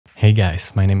Hey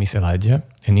guys, my name is Elijah,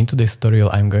 and in today's tutorial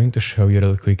I'm going to show you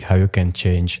real quick how you can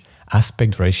change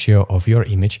aspect ratio of your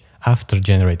image after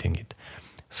generating it.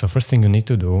 So first thing you need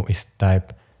to do is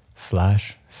type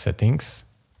 /settings,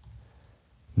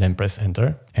 then press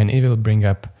enter, and it will bring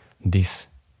up these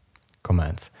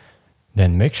commands.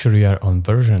 Then make sure you are on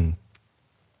version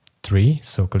 3,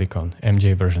 so click on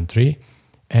MJ version 3,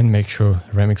 and make sure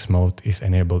remix mode is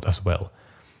enabled as well.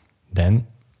 Then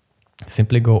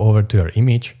simply go over to your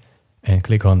image and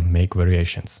click on make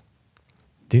variations.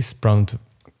 This prompt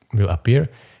will appear,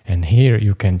 and here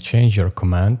you can change your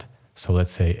command. So let's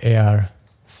say AR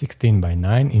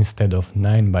 16:9 instead of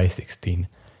 9:16,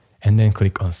 and then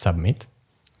click on submit.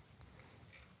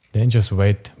 Then just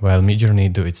wait while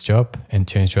Midjourney do its job and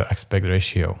change your aspect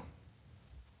ratio.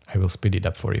 I will speed it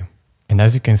up for you. And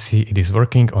as you can see, it is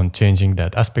working on changing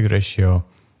that aspect ratio.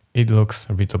 It looks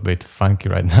a little bit funky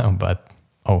right now, but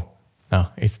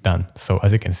now it's done. So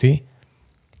as you can see,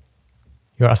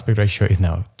 your aspect ratio is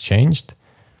now changed.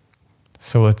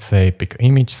 So let's say pick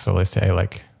image. So let's say I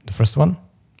like the first one,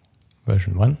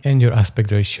 version 1, and your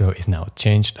aspect ratio is now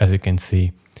changed. As you can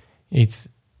see, it's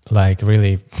like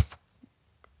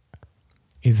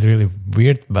it's really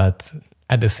weird, but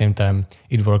at the same time,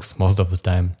 it works most of the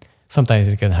time. Sometimes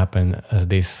it can happen as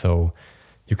this, so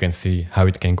you can see how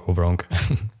it can go wrong.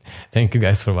 Thank you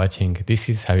guys for watching. This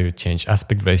is how you change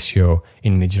aspect ratio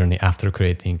in Midjourney after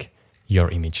creating your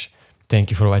image. Thank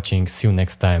you for watching. See you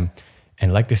next time.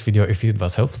 And like this video if it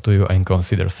was helpful to you, and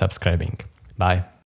consider subscribing. Bye.